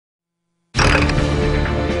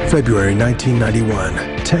February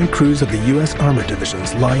 1991, tank crews of the U.S. Armored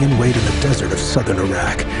Divisions lie in wait in the desert of southern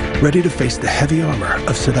Iraq, ready to face the heavy armor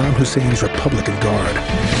of Saddam Hussein's Republican Guard.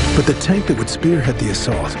 But the tank that would spearhead the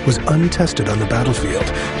assault was untested on the battlefield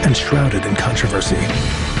and shrouded in controversy.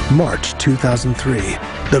 March 2003,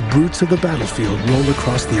 the brutes of the battlefield roll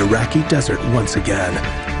across the Iraqi desert once again.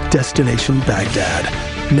 Destination Baghdad.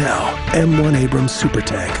 Now, M1 Abrams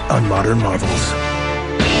Supertank on Modern Marvels.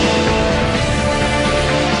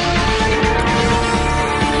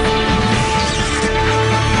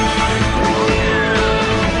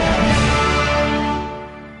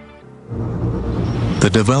 The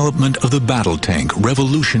development of the battle tank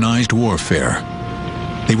revolutionized warfare.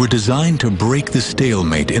 They were designed to break the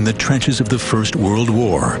stalemate in the trenches of the First World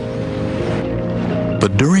War.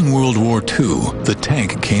 But during World War II, the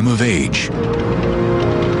tank came of age.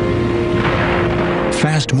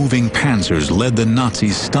 Fast-moving panzers led the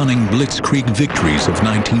Nazis' stunning blitzkrieg victories of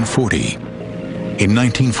 1940. In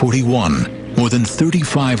 1941, more than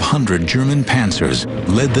 3,500 German panzers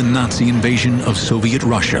led the Nazi invasion of Soviet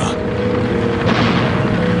Russia.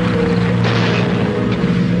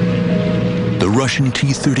 The Russian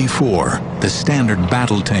T-34, the standard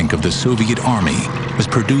battle tank of the Soviet Army, was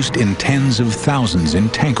produced in tens of thousands in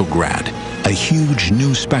Tankograd, a huge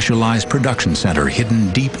new specialized production center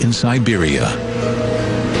hidden deep in Siberia.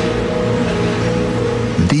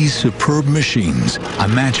 These superb machines, a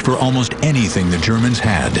match for almost anything the Germans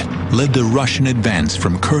had, led the Russian advance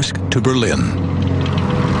from Kursk to Berlin.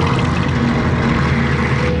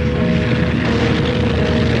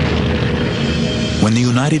 When the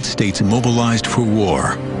United States mobilized for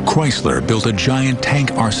war, Chrysler built a giant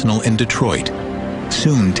tank arsenal in Detroit.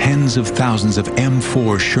 Soon, tens of thousands of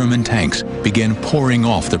M4 Sherman tanks began pouring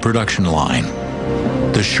off the production line.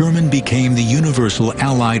 The Sherman became the universal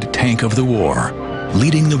Allied tank of the war,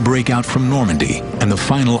 leading the breakout from Normandy and the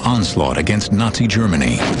final onslaught against Nazi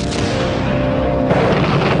Germany.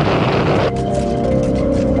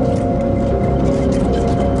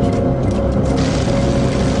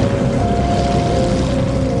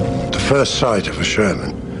 First sight of a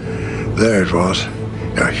Sherman, there it was,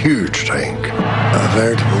 a huge tank, a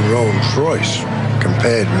veritable Rolls Royce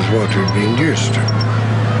compared with what we've been used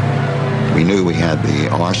to. We knew we had the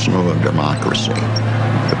arsenal of democracy.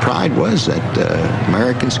 The pride was that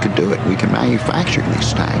Americans could do it. We can manufacture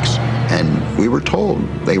these tanks. And we were told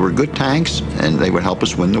they were good tanks and they would help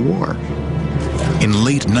us win the war. In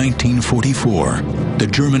late 1944, the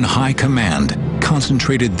German High Command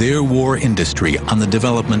concentrated their war industry on the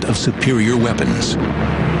development of superior weapons.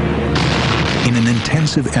 In an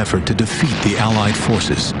intensive effort to defeat the Allied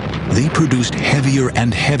forces, they produced heavier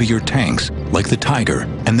and heavier tanks like the Tiger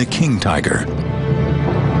and the King Tiger.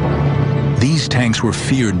 These tanks were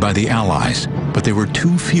feared by the Allies, but there were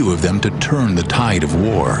too few of them to turn the tide of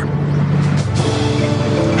war.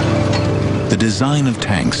 The design of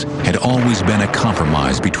tanks had always been a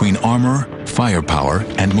compromise between armor, firepower,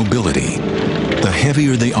 and mobility. The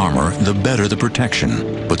heavier the armor, the better the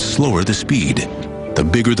protection, but slower the speed. The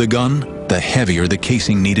bigger the gun, the heavier the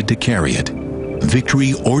casing needed to carry it.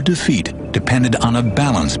 Victory or defeat depended on a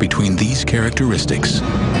balance between these characteristics.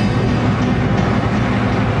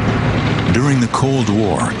 During the Cold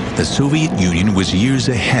War, the Soviet Union was years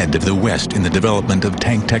ahead of the West in the development of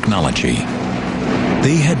tank technology.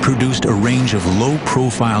 They had produced a range of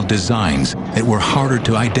low-profile designs that were harder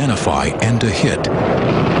to identify and to hit.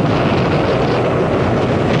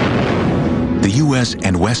 The U.S.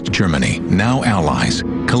 and West Germany, now allies,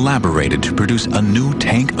 collaborated to produce a new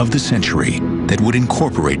tank of the century that would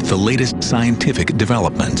incorporate the latest scientific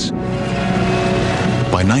developments.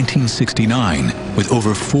 By 1969, with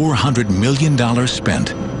over $400 million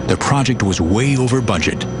spent, the project was way over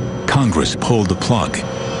budget. Congress pulled the plug.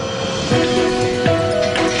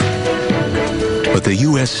 But the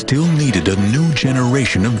U.S. still needed a new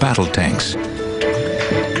generation of battle tanks.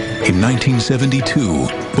 In 1972,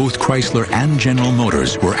 both Chrysler and General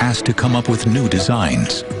Motors were asked to come up with new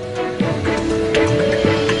designs.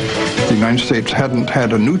 The United States hadn't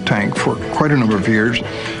had a new tank for quite a number of years,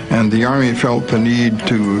 and the Army felt the need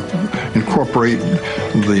to incorporate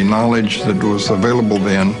the knowledge that was available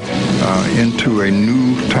then into a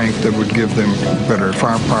new tank that would give them better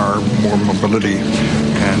firepower, more mobility,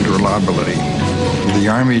 and reliability. The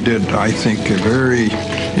Army did, I think, a very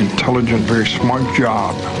intelligent, very smart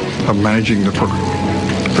job of managing the program.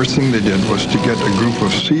 The first thing they did was to get a group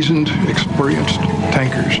of seasoned, experienced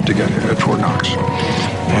tankers together at Fort Knox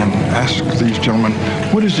and ask these gentlemen,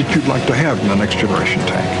 what is it you'd like to have in the next generation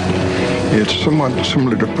tank? It's somewhat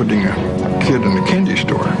similar to putting a kid in a candy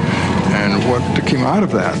store And what came out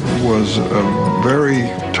of that was a very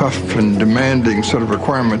tough and demanding set of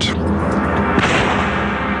requirements.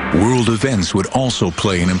 World events would also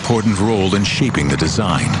play an important role in shaping the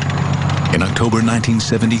design. In October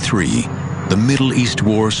 1973, the Middle East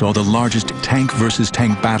War saw the largest tank versus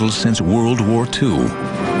tank battles since World War II.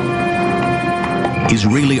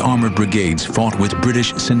 Israeli armored brigades fought with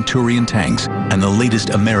British Centurion tanks and the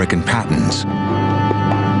latest American patents.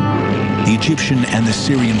 The Egyptian and the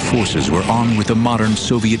Syrian forces were armed with the modern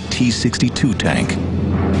Soviet T-62 tank.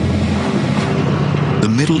 The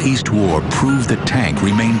Middle East War proved that tank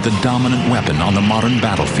remained the dominant weapon on the modern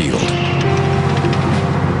battlefield.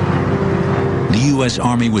 The U.S.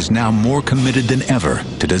 Army was now more committed than ever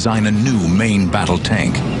to design a new main battle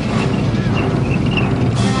tank.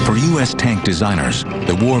 For U.S. tank designers,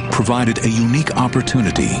 the war provided a unique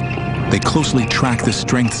opportunity. They closely tracked the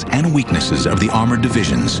strengths and weaknesses of the armored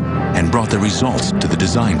divisions and brought the results to the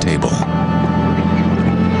design table.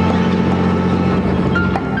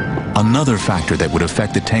 Another factor that would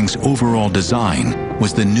affect the tank's overall design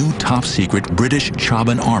was the new top-secret British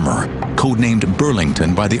Chaban armor, codenamed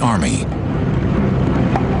Burlington by the Army.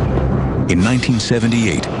 In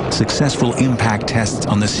 1978, successful impact tests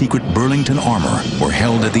on the secret Burlington armor were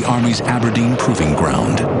held at the Army's Aberdeen Proving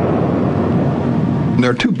Ground. There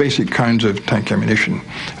are two basic kinds of tank ammunition.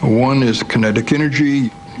 One is kinetic energy.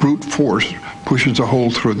 Brute force pushes a hole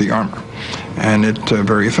through the armor, and it's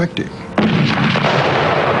very effective.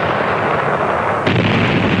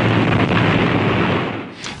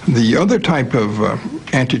 The other type of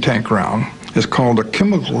anti-tank round is called a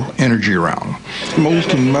chemical energy round.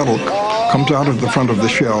 Molten metal comes out of the front of the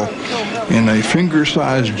shell in a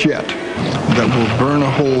finger-sized jet that will burn a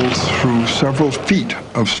hole through several feet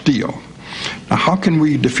of steel. Now, how can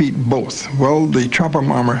we defeat both? Well, the Chaban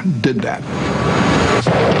armor did that.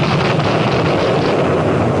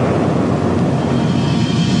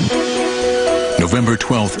 November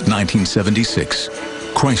 12, 1976,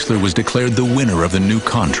 Chrysler was declared the winner of the new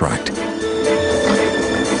contract.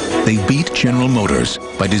 They beat General Motors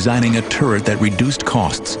by designing a turret that reduced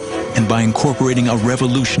costs and by incorporating a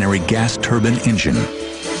revolutionary gas turbine engine.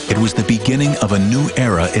 It was the beginning of a new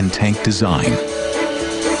era in tank design.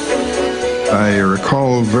 I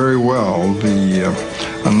recall very well the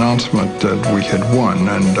announcement that we had won,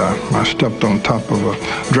 and I stepped on top of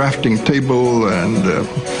a drafting table, and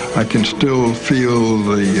I can still feel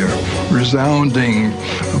the resounding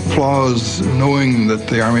applause, knowing that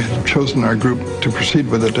the Army had chosen our group to proceed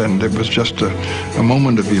with it, and it was just a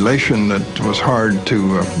moment of elation that was hard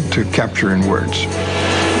to capture in words.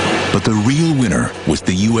 But the real winner was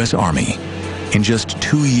the U.S. Army. In just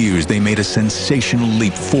 2 years, they made a sensational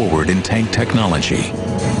leap forward in tank technology.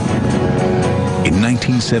 In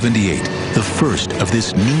 1978, the first of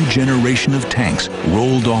this new generation of tanks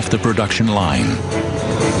rolled off the production line.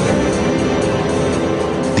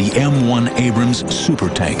 The M1 Abrams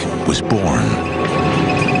Supertank was born.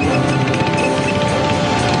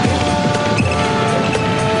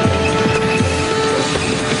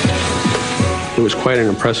 It was quite an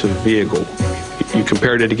impressive vehicle. You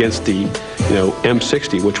compared it against the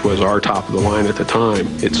M60, which was our top of the line at the time.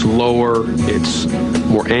 It's lower, it's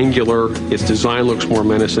more angular, its design looks more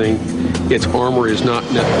menacing. Its armor is not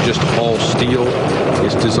just all steel.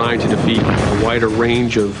 It's designed to defeat a wider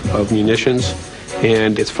range of munitions,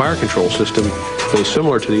 and its fire control system, though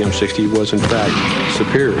similar to the M60, was in fact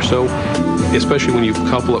superior. So, especially when you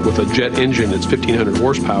couple it with a jet engine that's 1,500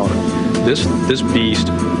 horsepower, this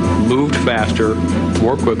beast moved faster,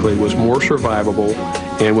 more quickly, was more survivable,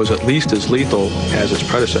 and was at least as lethal as its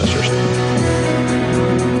predecessors.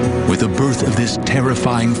 With the birth of this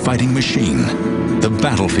terrifying fighting machine, the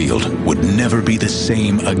battlefield would never be the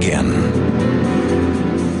same again.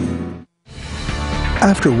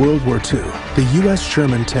 After World War II, the U.S.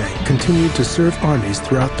 Sherman tank continued to serve armies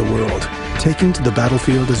throughout the world, taking to the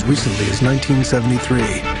battlefield as recently as 1973.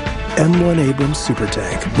 M1 Abrams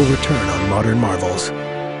Supertank will return on Modern Marvels.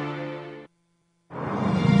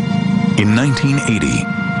 In 1980,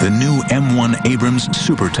 the new M1 Abrams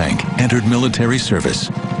Supertank entered military service,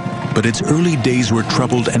 but its early days were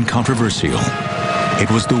troubled and controversial.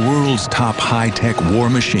 It was the world's top high-tech war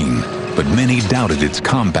machine, but many doubted its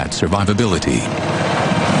combat survivability.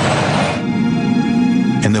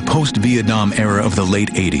 In the post-Vietnam era of the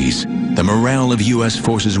late 80s, the morale of U.S.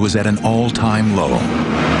 forces was at an all-time low.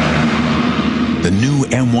 The new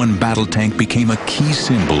M1 battle tank became a key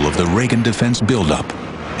symbol of the Reagan defense buildup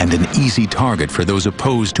and an easy target for those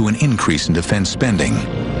opposed to an increase in defense spending.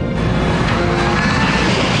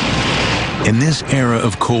 In this era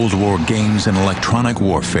of Cold War games and electronic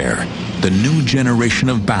warfare, the new generation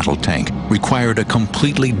of battle tank required a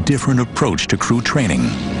completely different approach to crew training.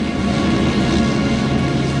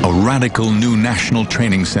 A radical new national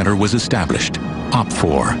training center was established,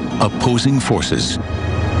 OPFOR, Opposing Forces.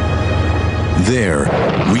 There,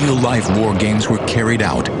 real-life war games were carried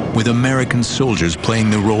out, with American soldiers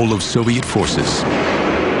playing the role of Soviet forces.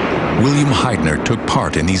 William Heidner took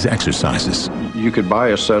part in these exercises. You could buy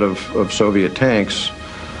a set of Soviet tanks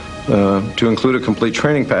to include a complete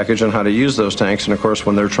training package on how to use those tanks, and of course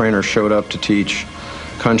when their trainers showed up to teach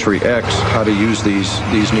Country X how to use these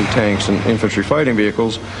new tanks and infantry fighting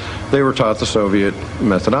vehicles, they were taught the Soviet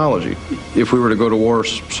methodology. If we were to go to war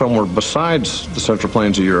somewhere besides the Central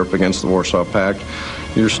Plains of Europe against the Warsaw Pact,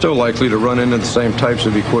 you're still likely to run into the same types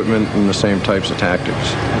of equipment and the same types of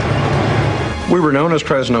tactics. We were known as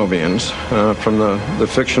Krasnovians from the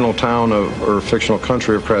fictional town or fictional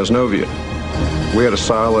country of Krasnovia. We had a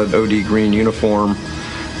solid OD green uniform.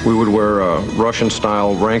 We would wear a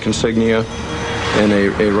Russian-style rank insignia and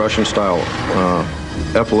a Russian-style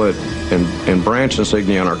epaulet and branch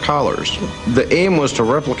insignia on our collars. The aim was to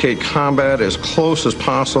replicate combat as close as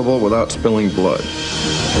possible without spilling blood.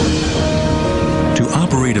 To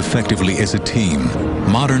operate effectively as a team,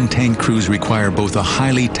 modern tank crews require both a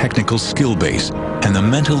highly technical skill base and the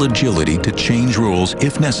mental agility to change roles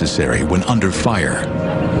if necessary when under fire.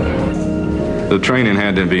 The training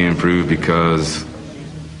had to be improved because,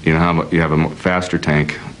 you know, you have a faster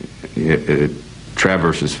tank, it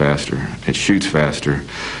traverses faster, it shoots faster.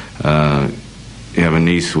 You have a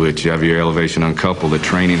knee switch, you have your elevation uncoupled. The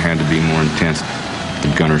training had to be more intense.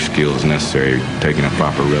 The gunner skills necessary, taking a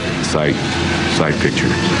proper sight picture.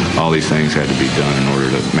 All these things had to be done in order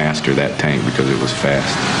to master that tank because it was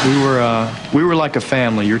fast. We were like a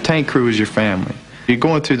family. Your tank crew is your family. You're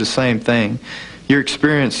going through the same thing. You're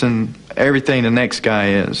experiencing everything the next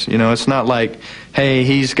guy is. You know, it's not like, hey,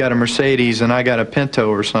 he's got a Mercedes and I got a Pinto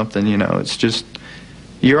or something, you know. It's just,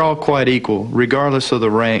 you're all quite equal, regardless of the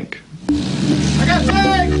rank.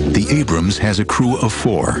 The Abrams has a crew of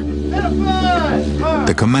 4.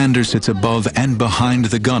 The commander sits above and behind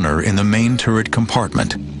the gunner in the main turret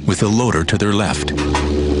compartment, with the loader to their left.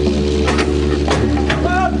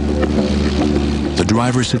 The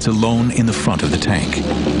driver sits alone in the front of the tank.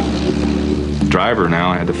 The driver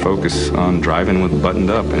now had to focus on driving with buttoned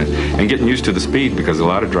up and getting used to the speed, because a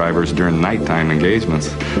lot of drivers during nighttime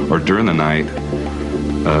engagements or during the night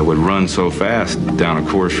would run so fast down a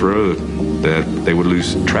course road that they would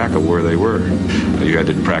lose track of where they were. You had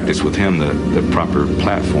to practice with him the proper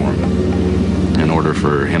platform in order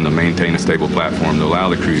for him to maintain a stable platform to allow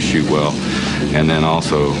the crew to shoot well and then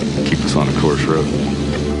also keep us on a course road.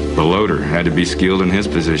 The loader had to be skilled in his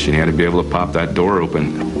position. He had to be able to pop that door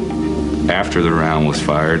open after the round was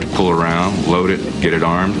fired, pull around, load it, get it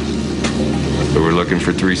armed. So we're looking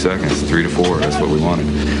for 3 seconds, 3 to 4, that's what we wanted.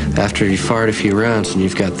 After you fired a few rounds and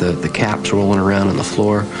you've got the caps rolling around on the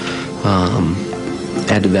floor,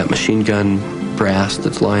 add to that machine gun brass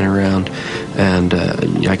that's lying around, and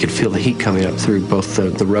I could feel the heat coming up through both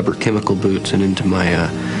the rubber chemical boots and into my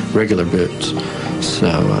regular boots,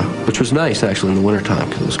 so which was nice actually in the wintertime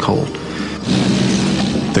because it was cold.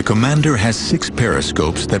 The commander has 6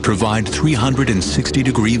 periscopes that provide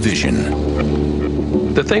 360-degree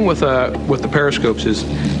vision. The thing with the periscopes is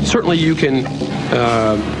certainly you can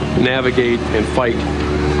navigate and fight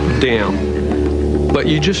down, but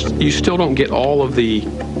you still don't get all of the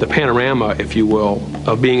panorama, if you will,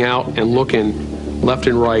 of being out and looking left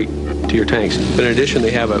and right to your tanks. But in addition,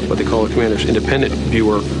 they have what they call a commander's independent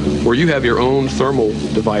viewer, where you have your own thermal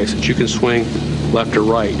device that you can swing left or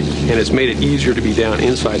right, and it's made it easier to be down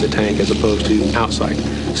inside the tank as opposed to outside.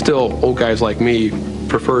 Still, old guys like me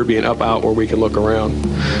prefer being up out where we can look around.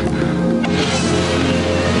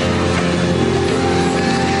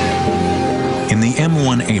 In the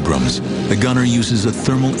M1 Abrams, the gunner uses a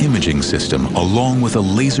thermal imaging system along with a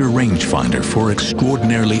laser rangefinder for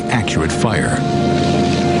extraordinarily accurate fire.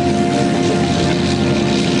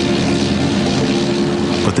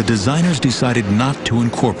 But the designers decided not to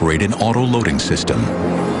incorporate an auto-loading system.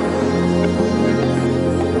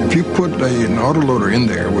 If you put an autoloader in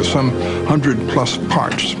there with some 100-plus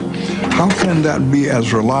parts, how can that be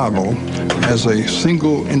as reliable as a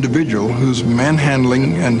single individual who's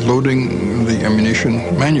manhandling and loading the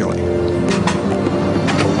ammunition manually?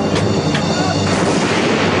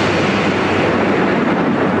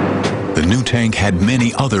 The new tank had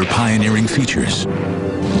many other pioneering features.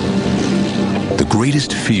 The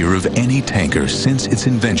greatest fear of any tanker since its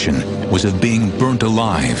invention was of being burnt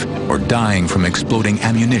alive or dying from exploding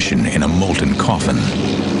ammunition in a molten coffin.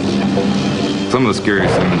 Some of the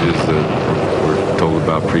scariest images that we're told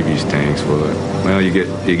about previous tanks. Well, you get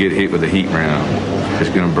hit with a heat round. It's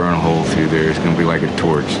going to burn a hole through there. It's going to be like a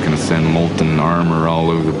torch. It's going to send molten armor all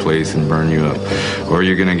over the place and burn you up. Or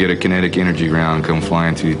you're going to get a kinetic energy round come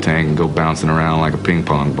flying through your tank and go bouncing around like a ping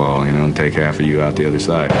pong ball, you know, and take half of you out the other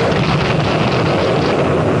side.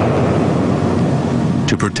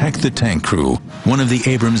 To protect the tank crew, one of the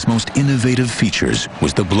Abrams' most innovative features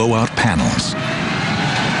was the blowout panels.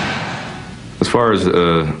 As far as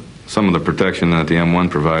some of the protection that the M1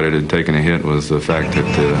 provided had taken a hit was the fact that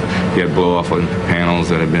you had blow-off panels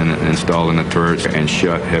that had been installed in the turrets and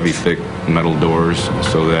shut heavy, thick metal doors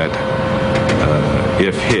so that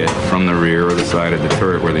if hit from the rear or the side of the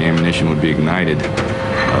turret where the ammunition would be ignited,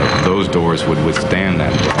 those doors would withstand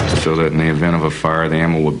that blast, so that in the event of a fire, the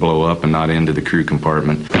ammo would blow up and not into the crew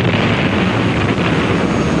compartment.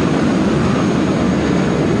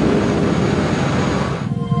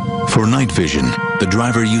 For night vision, the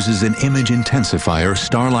driver uses an image intensifier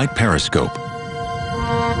starlight periscope.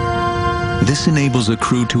 This enables a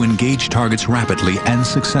crew to engage targets rapidly and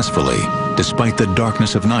successfully, despite the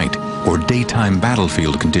darkness of night or daytime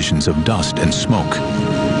battlefield conditions of dust and smoke.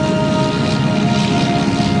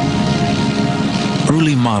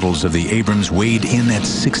 Early models of the Abrams weighed in at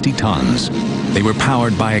 60 tons. They were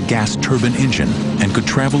powered by a gas turbine engine and could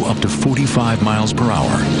travel up to 45 miles per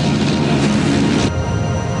hour.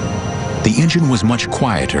 The engine was much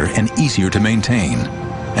quieter and easier to maintain,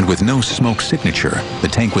 and with no smoke signature, the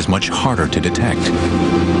tank was much harder to detect.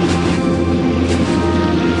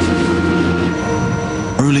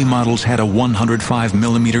 Early models had a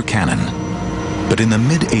 105mm cannon, but in the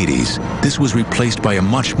mid-80s, this was replaced by a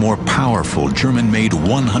much more powerful German-made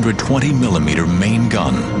 120mm main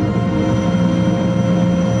gun.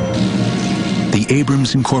 The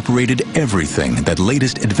Abrams incorporated everything that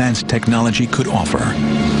latest advanced technology could offer.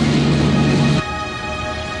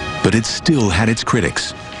 But it still had its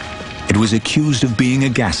critics. It was accused of being a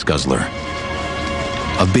gas guzzler,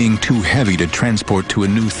 of being too heavy to transport to a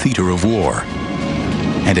new theater of war,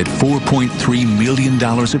 and at $4.3 million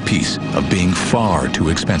apiece of being far too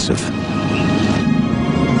expensive.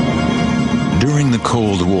 During the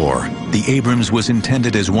Cold War, the Abrams was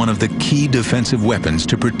intended as one of the key defensive weapons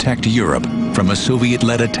to protect Europe from a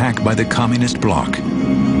Soviet-led attack by the communist bloc.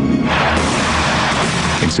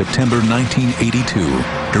 In September 1982,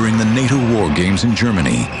 during the NATO war games in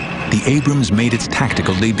Germany, the Abrams made its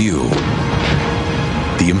tactical debut.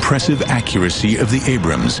 The impressive accuracy of the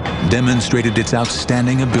Abrams demonstrated its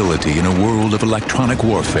outstanding ability in a world of electronic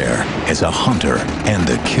warfare as a hunter and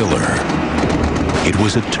a killer. It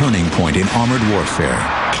was a turning point in armored warfare.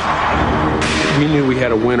 We knew we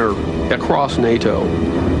had a winner across NATO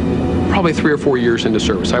probably 3 or 4 years into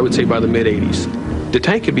service, I would say by the mid-80s. The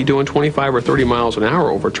tank could be doing 25 or 30 miles an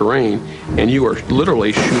hour over terrain, and you are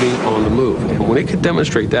literally shooting on the move. And when it could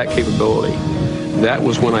demonstrate that capability, that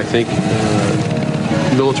was when I think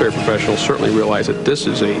military professionals certainly realized that this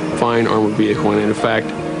is a fine armored vehicle and, in fact,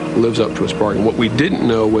 lives up to its bargain. What we didn't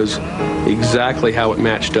know was exactly how it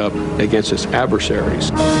matched up against its adversaries.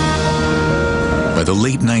 By the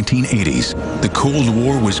late 1980s, the Cold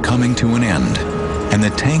War was coming to an end, and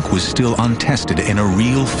the tank was still untested in a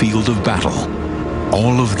real field of battle.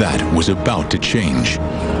 All of that was about to change.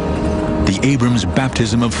 The Abrams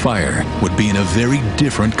baptism of fire would be in a very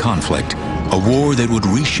different conflict, a war that would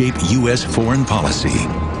reshape U.S. foreign policy,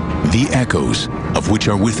 the echoes of which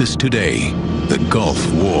are with us today, the Gulf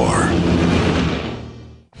War.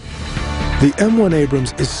 The M1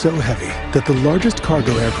 Abrams is so heavy that the largest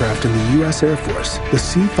cargo aircraft in the U.S. Air Force, the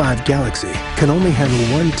C-5 Galaxy, can only handle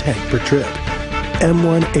 1 tank per trip.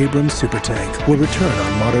 M1 Abrams Supertank will return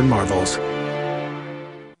on Modern Marvels.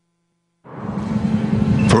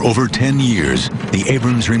 For over 10 years, the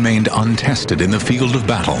Abrams remained untested in the field of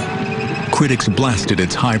battle. Critics blasted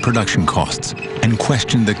its high production costs and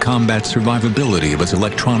questioned the combat survivability of its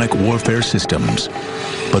electronic warfare systems.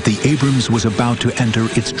 But the Abrams was about to enter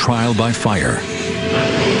its trial by fire.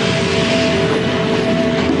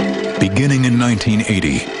 Beginning in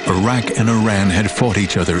 1980, Iraq and Iran had fought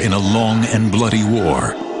each other in a long and bloody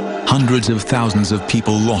war. Hundreds of thousands of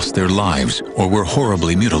people lost their lives or were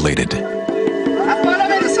horribly mutilated.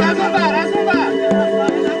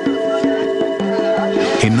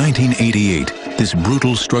 In 1988, this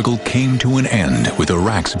brutal struggle came to an end with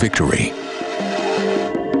Iraq's victory.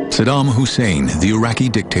 Saddam Hussein, the Iraqi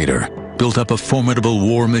dictator, built up a formidable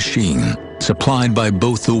war machine supplied by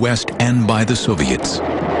both the West and by the Soviets.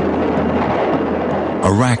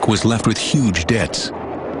 Iraq was left with huge debts.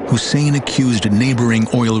 Hussein accused neighboring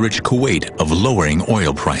oil-rich Kuwait of lowering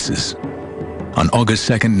oil prices. On August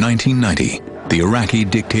 2, 1990, the Iraqi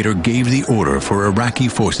dictator gave the order for Iraqi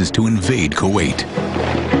forces to invade Kuwait.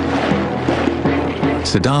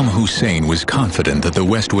 Saddam Hussein was confident that the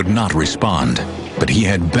West would not respond, but he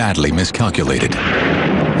had badly miscalculated.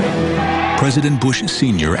 President Bush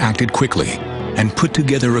Sr. acted quickly and put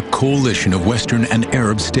together a coalition of Western and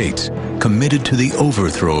Arab states committed to the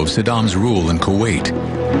overthrow of Saddam's rule in Kuwait.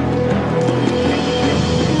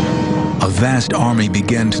 A vast army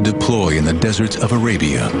began to deploy in the deserts of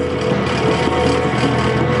Arabia.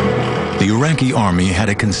 The Iraqi army had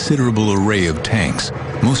a considerable array of tanks,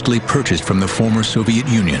 mostly purchased from the former Soviet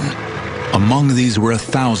Union. Among these were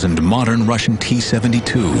 1,000 modern Russian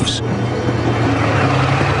T-72s.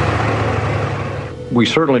 We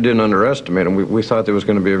certainly didn't underestimate them. We thought there was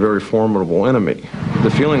going to be a very formidable enemy.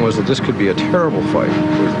 The feeling was that this could be a terrible fight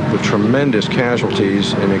with tremendous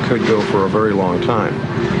casualties, and it could go for a very long time.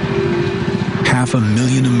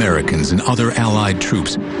 500,000 Americans and other Allied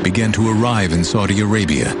troops began to arrive in Saudi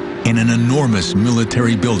Arabia in an enormous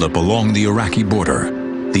military buildup along the Iraqi border.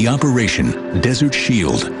 The Operation Desert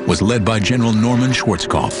Shield was led by General Norman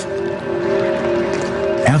Schwarzkopf.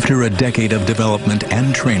 After a decade of development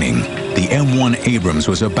and training, the M1 Abrams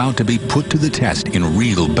was about to be put to the test in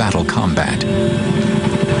real battle combat.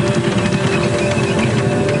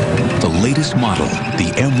 The latest model,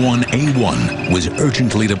 the M1A1, was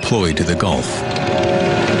urgently deployed to the Gulf.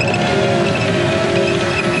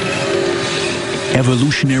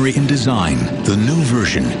 Evolutionary in design, the new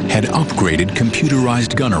version had upgraded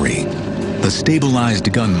computerized gunnery. The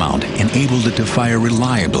stabilized gun mount enabled it to fire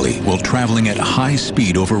reliably while traveling at high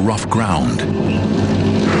speed over rough ground.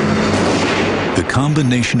 The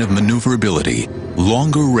combination of maneuverability,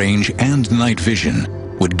 longer range, and night vision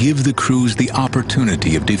would give the crews the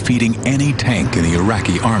opportunity of defeating any tank in the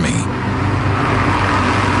Iraqi army.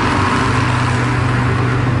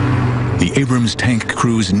 The Abrams tank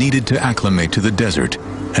crews needed to acclimate to the desert,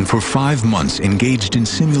 and for 5 months engaged in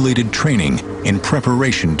simulated training in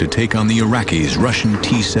preparation to take on the Iraqis' Russian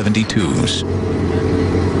T-72s.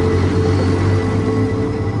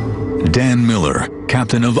 Dan Miller,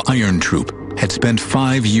 captain of Iron Troop, had spent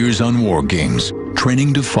 5 years on war games,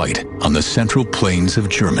 training to fight on the Central Plains of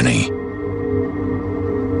Germany.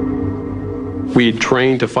 We had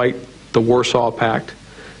trained to fight the Warsaw Pact,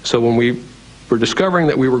 so when we were discovering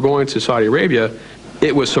that we were going to Saudi Arabia,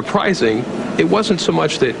 it was surprising. It wasn't so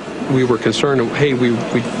much that we were concerned, hey,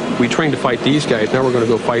 we trained to fight these guys, now we're going to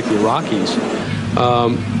go fight the Iraqis.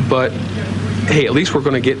 But hey, at least we're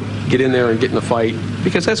going to get in there and get in the fight,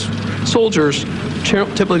 because that's soldiers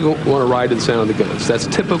typically want to ride to the sound of the guns. That's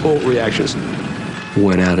typical reactions.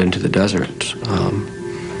 Went out into the desert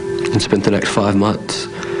and spent the next 5 months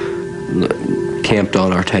camped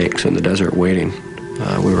on our tanks in the desert waiting.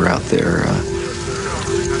 We were out there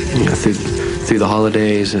through the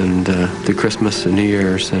holidays and through Christmas and New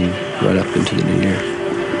Year's and right up into the New Year.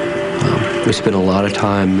 We spent a lot of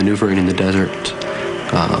time maneuvering in the desert,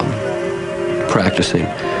 practicing.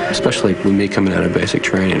 Especially with me coming out of basic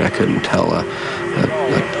training, I couldn't tell a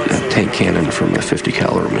tank cannon from a 50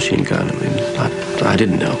 caliber machine gun. I mean, I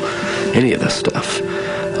didn't know any of this stuff.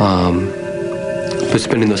 But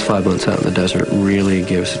spending those 5 months out in the desert really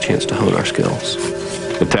gave us a chance to hone our skills.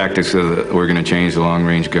 The tactics of we're going to change the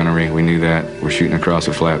long-range gunnery. We knew that. We're shooting across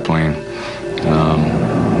a flat plain.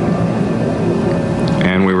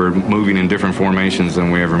 And we were moving in different formations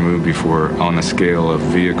than we ever moved before on the scale of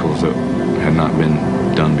vehicles that had not been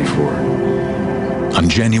done before. On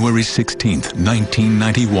January 16th,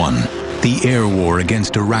 1991, the air war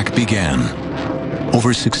against Iraq began.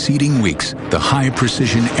 Over succeeding weeks, the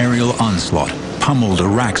high-precision aerial onslaught pummeled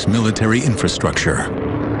Iraq's military infrastructure.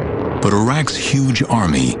 But Iraq's huge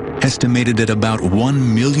army, estimated at about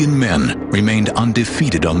 1 million men, remained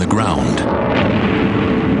undefeated on the ground.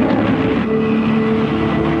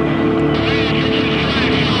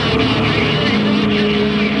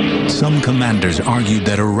 Some commanders argued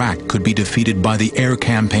that Iraq could be defeated by the air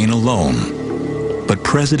campaign alone. But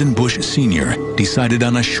President Bush Sr. decided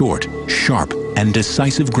on a short, sharp, and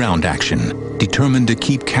decisive ground action, determined to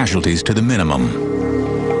keep casualties to the minimum.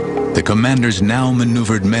 The commanders now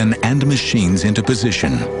maneuvered men and machines into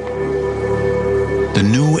position. The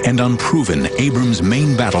new and unproven Abrams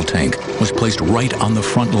main battle tank was placed right on the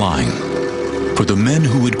front line. For the men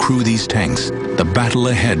who would crew these tanks, the battle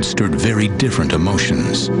ahead stirred very different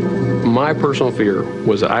emotions. My personal fear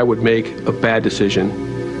was that I would make a bad decision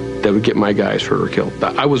that would get my guys hurt or killed.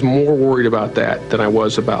 I was more worried about that than I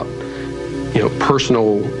was about,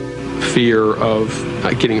 personal fear of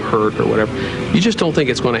getting hurt or whatever. You just don't think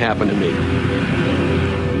it's going to happen to me.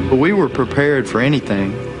 But we were prepared for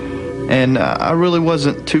anything, and I really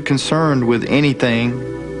wasn't too concerned with anything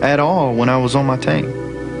at all when I was on my tank.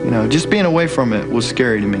 You know, just being away from it was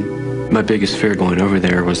scary to me. My biggest fear going over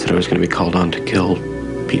there was that I was going to be called on to kill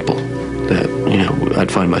people. That, you know,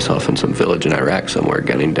 I'd find myself in some village in Iraq somewhere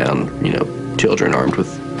gunning down, you know, children armed with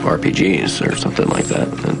RPGs or something like that.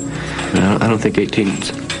 And you know, I don't think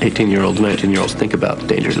 18-year-olds, 19-year-olds think about the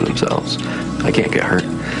danger to themselves. I can't get hurt.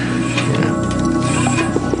 Yeah.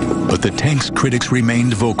 But the tank's critics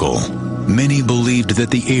remained vocal. Many believed that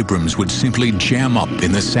the Abrams would simply jam up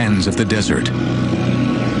in the sands of the desert.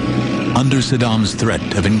 Under Saddam's threat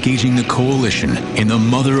of engaging the coalition in the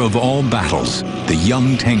mother of all battles, the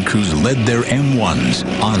young tank crews led their M1s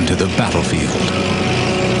onto the battlefield.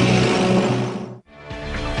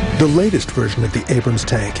 The latest version of the Abrams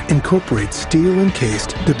tank incorporates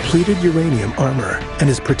steel-encased, depleted uranium armor and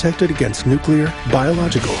is protected against nuclear,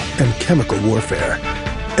 biological, and chemical warfare.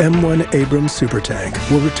 M1 Abrams Supertank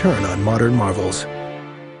will return on Modern Marvels.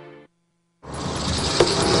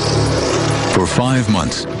 For 5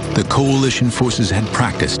 months, the coalition forces had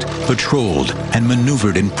practiced, patrolled, and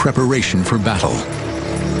maneuvered in preparation for battle.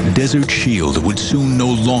 Desert Shield would soon no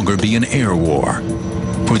longer be an air war.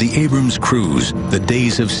 For the Abrams crews, the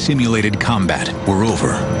days of simulated combat were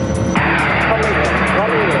over. 1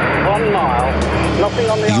 mile.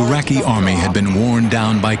 The Iraqi army had been worn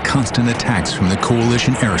down by constant attacks from the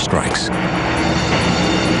coalition airstrikes.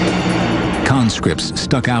 Conscripts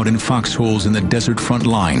stuck out in foxholes in the desert front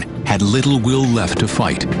line had little will left to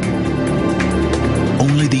fight.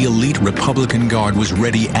 Only the elite Republican Guard was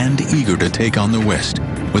ready and eager to take on the West,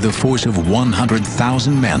 with a force of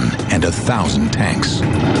 100,000 men and 1,000 tanks.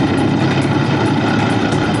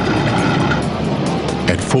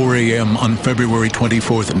 At 4 a.m. on February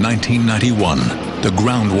 24, 1991, the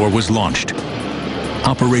ground war was launched.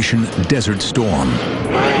 Operation Desert Storm.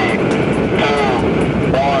 3, 2,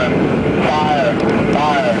 1, fire,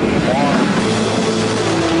 fire, war.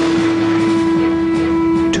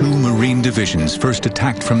 2 Marine divisions first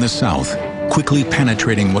attacked from the south, quickly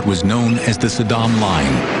penetrating what was known as the Saddam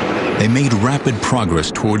Line. They made rapid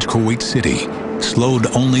progress towards Kuwait City, slowed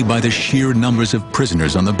only by the sheer numbers of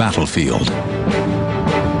prisoners on the battlefield.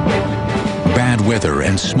 Bad weather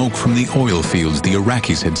and smoke from the oil fields the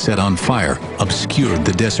Iraqis had set on fire obscured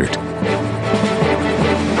the desert.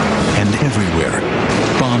 And everywhere,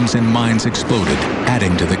 bombs and mines exploded,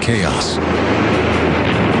 adding to the chaos.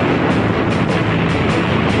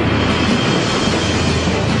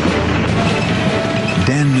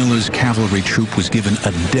 Dan Miller's cavalry troop was given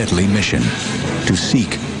a deadly mission: to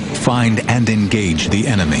seek, find, and engage the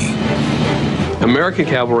enemy. American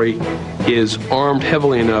cavalry is armed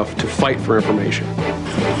heavily enough to fight for information.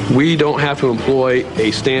 We don't have to employ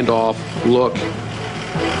a standoff, look,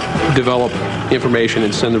 develop information,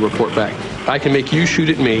 and send the report back. I can make you shoot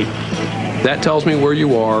at me. That tells me where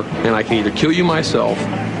you are, and I can either kill you myself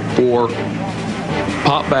or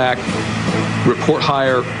pop back, report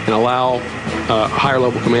higher, and allow a higher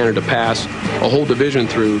level commander to pass a whole division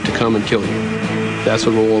through to come and kill you. That's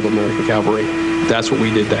the role of American cavalry. That's what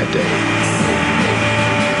we did that day.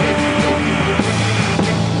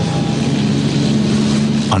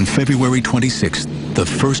 On February 26th, the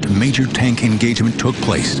first major tank engagement took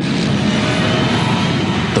place.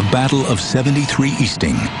 The Battle of 73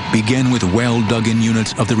 Easting began with well-dug-in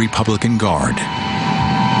units of the Republican Guard.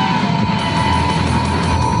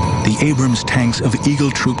 The Abrams tanks of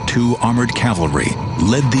Eagle Troop 2 Armored Cavalry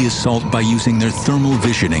led the assault by using their thermal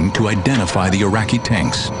visioning to identify the Iraqi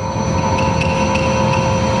tanks.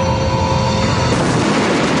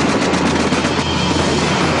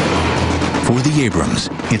 For the Abrams,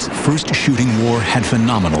 its first shooting war had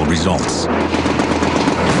phenomenal results.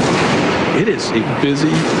 It is a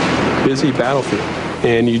busy, busy battlefield,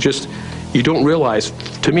 and you don't realize.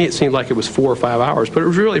 To me, it seemed like it was 4 or 5 hours, but it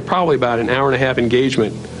was really probably about an hour and a half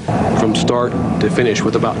engagement from start to finish,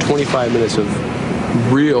 with about 25 minutes of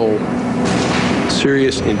real,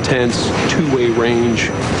 serious, intense, two-way range.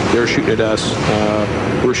 They're shooting at us,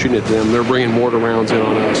 we're shooting at them. They're bringing mortar rounds in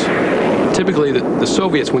on us. Typically, the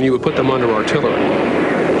Soviets, when you would put them under artillery,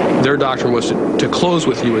 their doctrine was to close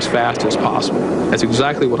with you as fast as possible. That's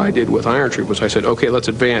exactly what I did with Iron Troopers. I said, okay, let's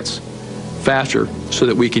advance faster so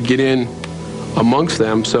that we could get in amongst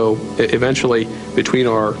them. So eventually, between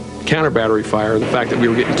our counter-battery fire and the fact that we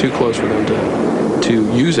were getting too close for them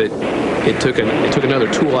to use it, it took another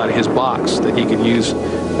tool out of his box that he could use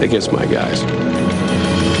against my guys.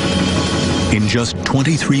 In just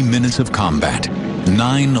 23 minutes of combat,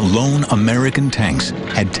 9 lone American tanks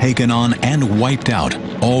had taken on and wiped out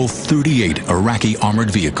all 38 Iraqi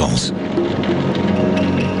armored vehicles.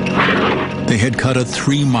 They had cut a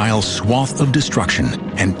 3-mile swath of destruction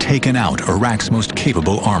and taken out Iraq's most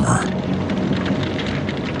capable armor.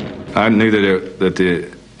 I knew that the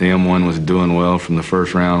M1 was doing well from the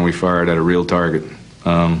first round. We fired at a real target.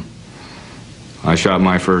 I shot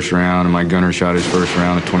my first round, and my gunner shot his first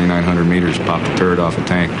round at 2,900 meters, popped a turret off a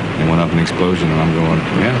tank, and went up an explosion. And I'm going,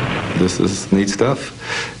 yeah, this is neat stuff.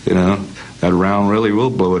 You know, that round really will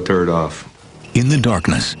blow a turret off. In the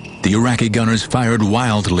darkness, the Iraqi gunners fired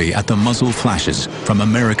wildly at the muzzle flashes from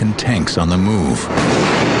American tanks on the move.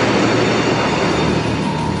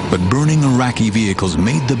 But burning Iraqi vehicles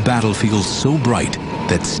made the battlefield so bright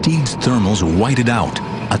that Steed's thermals whited out,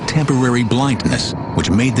 a temporary blindness which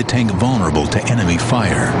made the tank vulnerable to enemy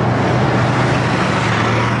fire.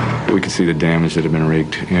 We could see the damage that had been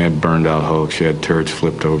wreaked. You had burned out hulks, you had turrets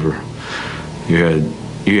flipped over. You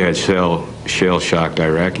had shell-shocked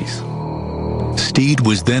Iraqis. Steed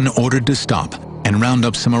was then ordered to stop and round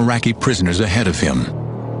up some Iraqi prisoners ahead of him.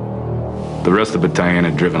 The rest of the battalion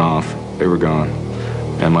had driven off. They were gone.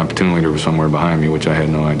 And my platoon leader was somewhere behind me, which I had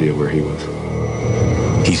no idea where he was.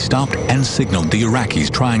 He stopped and signaled the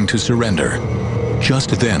Iraqis trying to surrender.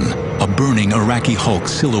 Just then, a burning Iraqi hulk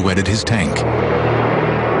silhouetted his tank.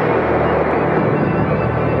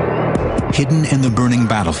 Hidden in the burning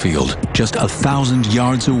battlefield, just 1,000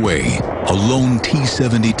 yards away, a lone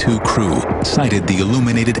T-72 crew sighted the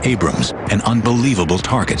illuminated Abrams, an unbelievable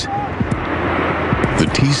target. The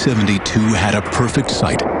T-72 had a perfect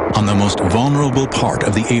sight on the most vulnerable part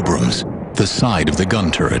of the Abrams, the side of the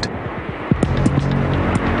gun turret.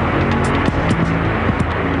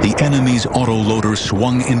 The enemy's autoloader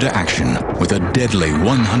swung into action with a deadly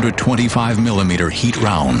 125mm heat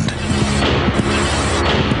round.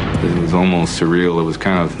 It was almost surreal. It was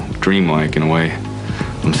kind of dreamlike in a way.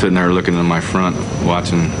 I'm sitting there looking in my front,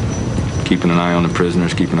 watching, keeping an eye on the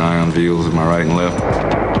prisoners, keeping an eye on vehicles to my right and left.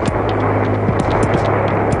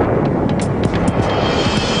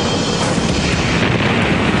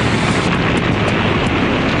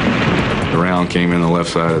 The round came in the left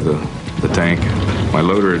side of the tank. My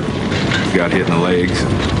loader got hit in the legs,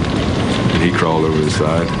 and he crawled over the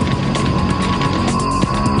side.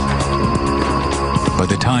 By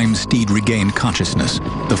the time Steed regained consciousness,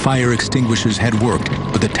 the fire extinguishers had worked,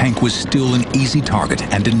 but the tank was still an easy target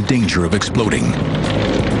and in danger of exploding.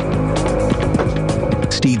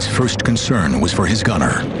 Steed's first concern was for his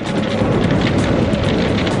gunner.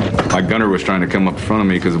 My gunner was trying to come up in front of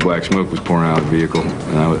me because the black smoke was pouring out of the vehicle,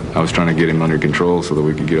 and I was trying to get him under control so that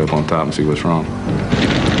we could get up on top and see what's wrong. So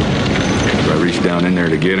I reached down in there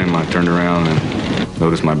to get him. I turned around and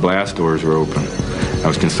noticed my blast doors were open. I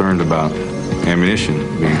was concerned about ammunition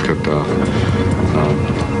being cooked off.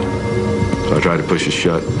 So I tried to push it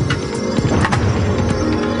shut.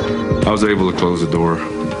 I was able to close the door,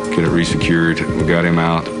 get it resecured. We got him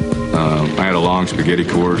out. I had a long spaghetti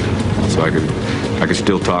cord, so I could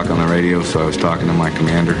still talk on the radio, so I was talking to my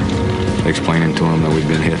commander, explaining to him that we'd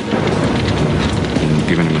been hit, and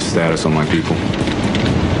giving him a status on my people.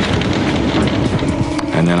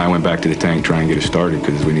 And then I went back to the tank trying to get it started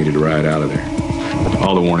because we needed to ride out of there.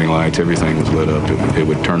 All the warning lights, everything was lit up. It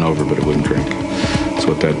would turn over, but it wouldn't crank.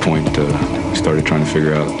 So at that point, we started trying to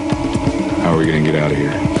figure out how are we going to get out of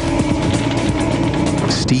here.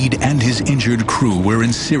 Steed and his injured crew were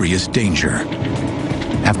in serious danger.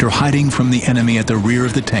 After hiding from the enemy at the rear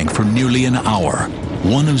of the tank for nearly an hour,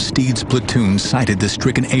 one of Steed's platoons sighted the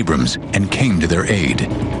stricken Abrams and came to their aid.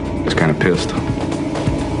 I was kind of pissed.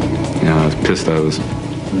 You know, I was pissed I was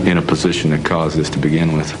in a position that caused this to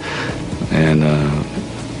begin with. And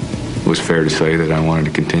it was fair to say that I wanted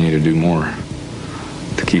to continue to do more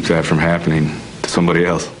to keep that from happening to somebody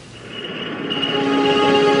else.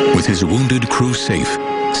 With his wounded crew safe,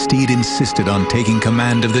 Steed insisted on taking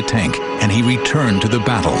command of the tank, and he returned to the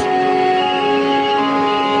battle.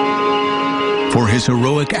 For his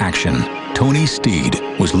heroic action, Tony Steed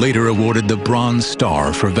was later awarded the Bronze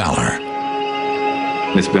Star for valor.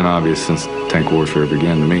 It's been obvious since tank warfare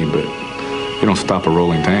began to me, but you don't stop a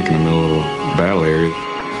rolling tank in the middle of a battle area.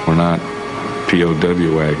 We're not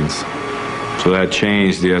POW wagons. So that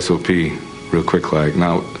changed the SOP real quick like.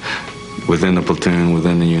 Now, within the platoon,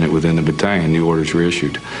 within the unit, within the battalion, new orders were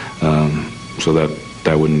issued so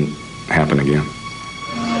that wouldn't happen again.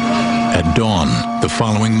 At dawn the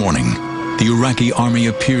following morning, the Iraqi army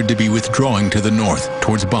appeared to be withdrawing to the north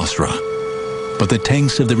towards Basra. But the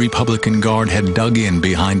tanks of the Republican Guard had dug in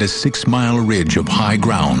behind a 6-mile ridge of high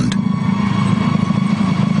ground.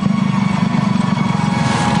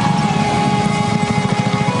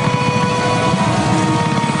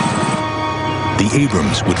 The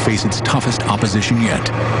Abrams would face its toughest opposition yet.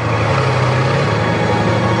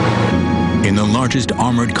 In the largest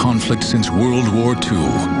armored conflict since World War II,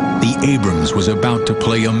 the Abrams was about to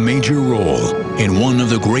play a major role in one of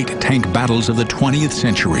the great tank battles of the 20th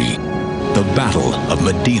century, the Battle of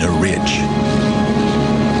Medina Ridge.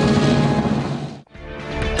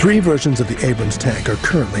 3 versions of the Abrams tank are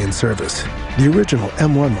currently in service. The original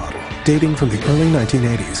M1 model, dating from the early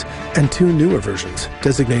 1980s, and 2 newer versions,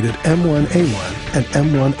 designated M1A1 and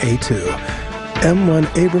M1A2. M1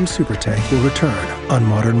 Abrams Supertank will return on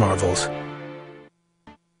Modern Marvels.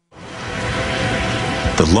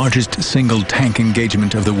 The largest single tank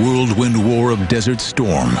engagement of the Whirlwind War of Desert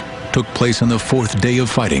Storm took place on the 4th day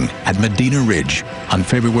of fighting at Medina Ridge on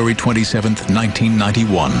February 27,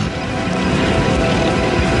 1991.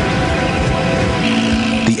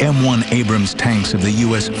 The M1 Abrams tanks of the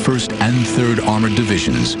U.S. 1st and 3rd Armored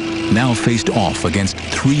Divisions now faced off against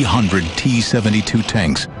 300 T-72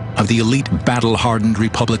 tanks of the elite battle-hardened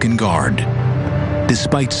Republican Guard.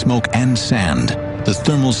 Despite smoke and sand, the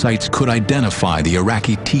thermal sights could identify the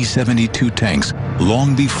Iraqi T-72 tanks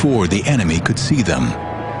long before the enemy could see them.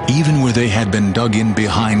 Even where they had been dug in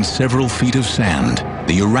behind several feet of sand,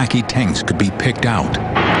 the Iraqi tanks could be picked out.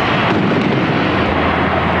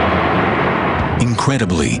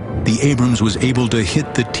 Incredibly, the Abrams was able to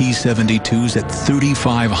hit the T-72s at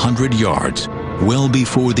 3,500 yards, well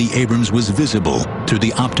before the Abrams was visible through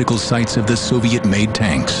the optical sights of the Soviet-made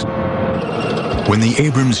tanks. When the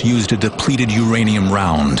Abrams used a depleted uranium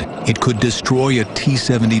round, it could destroy a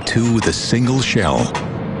T-72 with a single shell.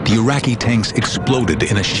 The Iraqi tanks exploded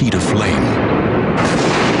in a sheet of flame.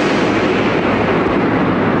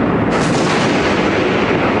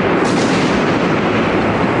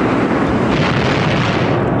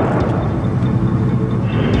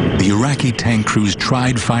 Iraqi tank crews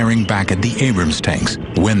tried firing back at the Abrams tanks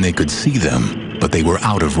when they could see them, but they were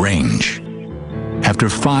out of range. After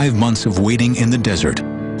 5 months of waiting in the desert,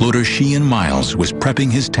 Loader Sheehan Miles was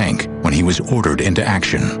prepping his tank when he was ordered into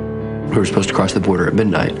action. We were supposed to cross the border at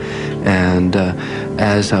midnight, and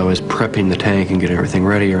as I was prepping the tank and getting everything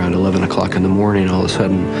ready around 11 o'clock in the morning, all of a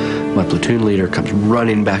sudden my platoon leader comes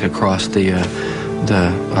running back across the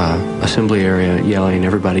assembly area yelling,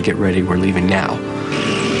 "Everybody get ready, we're leaving now."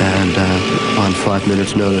 And on 5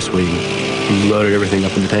 minutes' notice, we loaded everything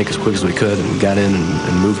up in the tank as quick as we could and got in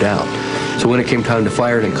and moved out. So when it came time to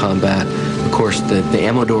fire it in combat, of course, the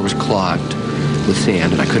ammo door was clogged with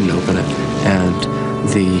sand, and I couldn't open it. And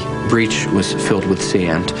the breech was filled with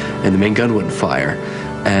sand, and the main gun wouldn't fire.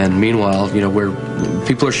 And meanwhile, you know,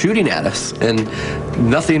 people are shooting at us, and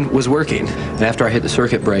nothing was working. And after I hit the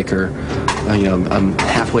circuit breaker, you know, I'm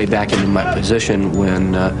halfway back into my position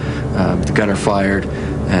when the gunner fired,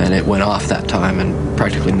 and it went off that time and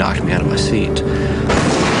practically knocked me out of my seat.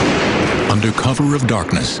 Under cover of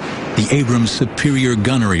darkness, the Abrams' superior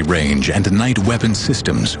gunnery range and night weapon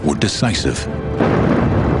systems were decisive.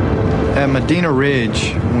 At Medina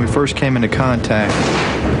Ridge, when we first came into contact,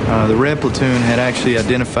 the Red Platoon had actually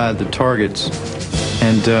identified the targets,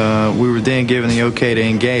 and we were then given the okay to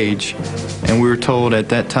engage, and we were told at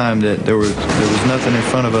that time that there was nothing in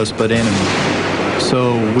front of us but enemy.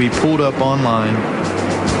 So we pulled up online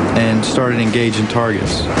and started engaging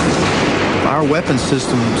targets. Our weapon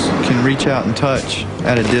systems can reach out and touch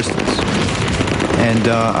at a distance, and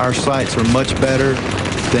our sights are much better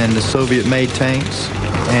than the Soviet-made tanks,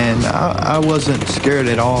 and I wasn't scared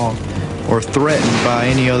at all or threatened by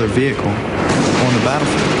any other vehicle on the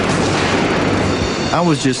battlefield. I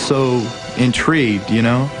was just so intrigued, you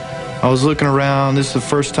know. I was looking around. This is the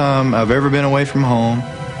first time I've ever been away from home.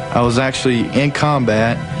 I was actually in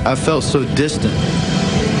combat. I felt so distant.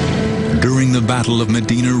 During the Battle of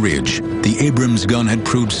Medina Ridge, the Abrams gun had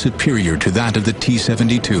proved superior to that of the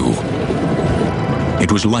T-72.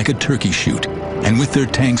 It was like a turkey shoot, and with their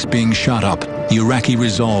tanks being shot up, the Iraqi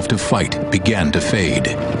resolve to fight began to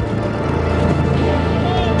fade.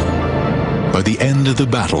 By the end of the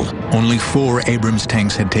battle, only 4 Abrams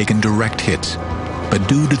tanks had taken direct hits, but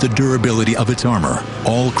due to the durability of its armor,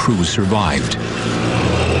 all crews survived.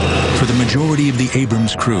 For the majority of the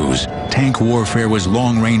Abrams crews, tank warfare was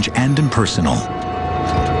long-range and impersonal.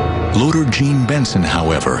 Loader Gene Benson,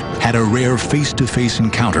 however, had a rare face-to-face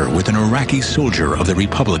encounter with an Iraqi soldier of the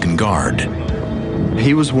Republican Guard.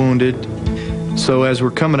 He was wounded, so as we're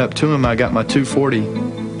coming up to him, I got my .240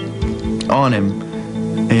 on him.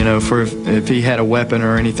 You know, for if he had a weapon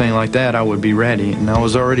or anything like that, I would be ready. And I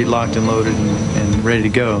was already locked and loaded and ready to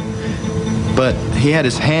go. But he had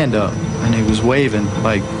his hand up, and he was waving,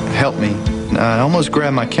 like, help me. I almost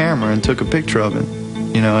grabbed my camera and took a picture of him,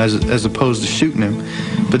 you know, as opposed to shooting him.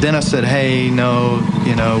 But then I said, hey, no,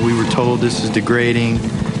 you know, we were told this is degrading.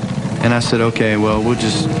 And I said, okay, well, we'll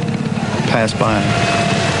just pass by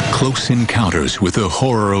him. Close encounters with the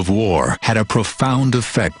horror of war had a profound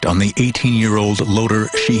effect on the 18-year-old loader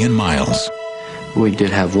Sheehan Miles. We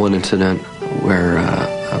did have one incident where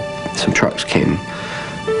some trucks came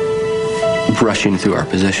rushing through our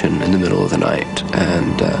position in the middle of the night,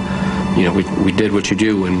 and you know, we did what you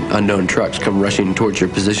do when unknown trucks come rushing towards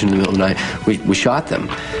your position in the middle of the night. We shot them,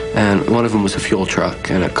 and one of them was a fuel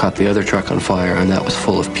truck, and it caught the other truck on fire, and that was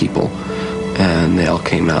full of people, and they all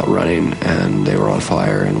came out running, and they were on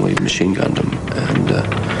fire, and we machine gunned them and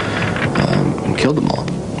killed them all.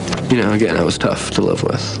 You know, again, that was tough to live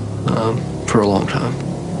with for a long time.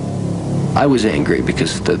 I was angry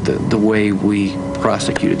because the way we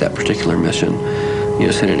prosecuted that particular mission, you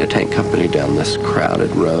know, sending a tank company down this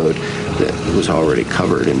crowded road that was already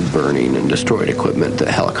covered in burning and destroyed equipment that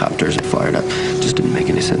helicopters had fired up, just didn't make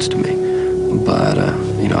any sense to me. But,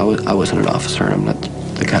 you know, I wasn't an officer, and I'm not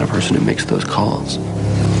the kind of person who makes those calls.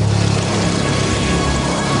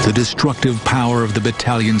 The destructive power of the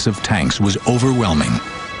battalions of tanks was overwhelming.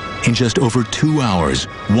 In just over 2 hours,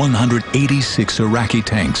 186 Iraqi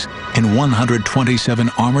tanks and 127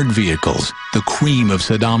 armored vehicles, the cream of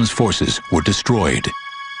Saddam's forces, were destroyed.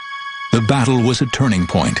 The battle was a turning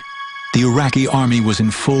point. The Iraqi army was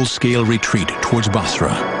in full-scale retreat towards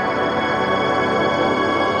Basra.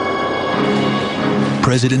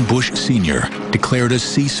 President Bush Sr. declared a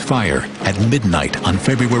ceasefire at midnight on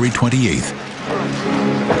February 28th.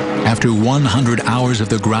 After 100 hours of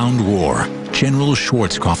the ground war, General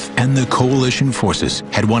Schwarzkopf and the coalition forces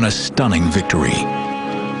had won a stunning victory.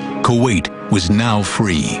 Kuwait was now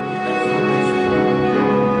free.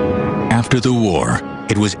 After the war,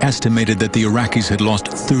 it was estimated that the Iraqis had lost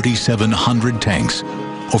 3,700 tanks.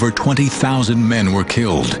 Over 20,000 men were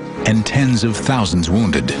killed and tens of thousands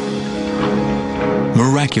wounded.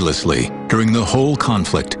 Miraculously, during the whole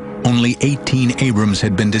conflict, only 18 Abrams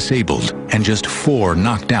had been disabled and just 4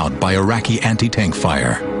 knocked out by Iraqi anti-tank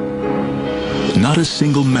fire. Not a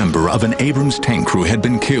single member of an Abrams tank crew had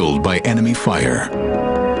been killed by enemy fire.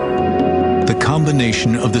 The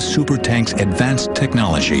combination of the Supertank's advanced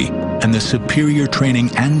technology and the superior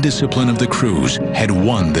training and discipline of the crews had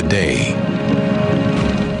won the day.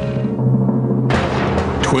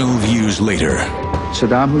 12 years later,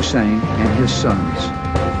 Saddam Hussein and his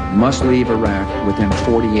sons must leave Iraq within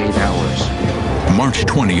 48 hours. March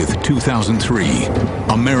 20th, 2003,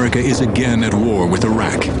 America is again at war with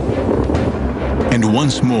Iraq. And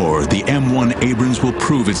once more, the M1 Abrams will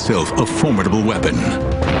prove itself a formidable weapon.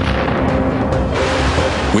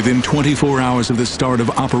 Within 24 hours of the start of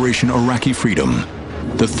Operation Iraqi Freedom,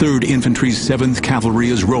 the 3rd Infantry's 7th Cavalry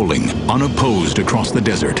is rolling, unopposed, across the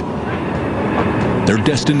desert. Their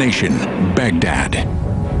destination, Baghdad.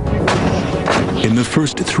 In the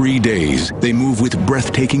first 3 days, they move with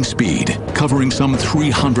breathtaking speed, covering some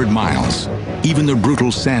 300 miles. Even the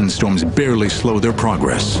brutal sandstorms barely slow their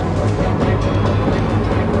progress.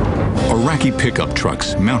 Iraqi pickup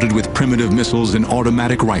trucks mounted with primitive missiles and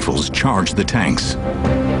automatic rifles charge the tanks.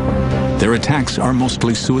 Their attacks are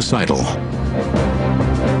mostly suicidal.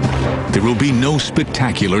 There will be no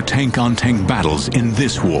spectacular tank-on-tank battles in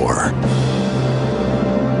this war.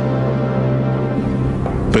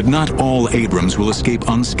 But not all Abrams will escape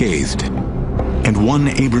unscathed. And one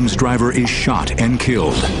Abrams driver is shot and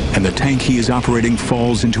killed, and the tank he is operating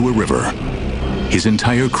falls into a river. His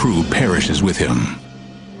entire crew perishes with him.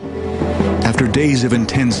 After days of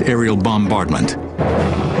intense aerial bombardment,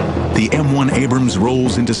 the M1 Abrams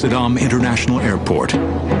rolls into Saddam International Airport,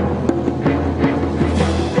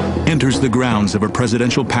 enters the grounds of a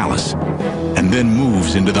presidential palace, and then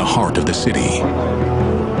moves into the heart of the city.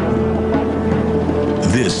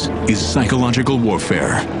 This is psychological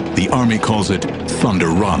warfare. The Army calls it Thunder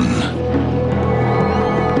Run.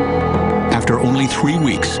 After only 3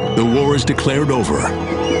 weeks, the war is declared over.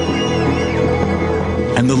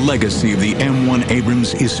 And the legacy of the M1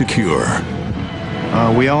 Abrams is secure.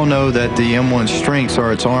 We all know that the M1's strengths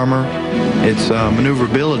are its armor, its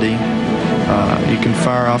maneuverability. You can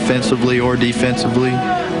fire offensively or defensively.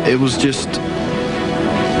 It was just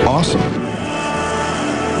awesome.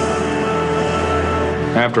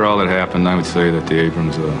 After all that happened, I would say that the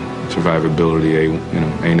Abrams survivability,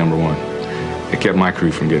 A number one. It kept my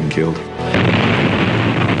crew from getting killed.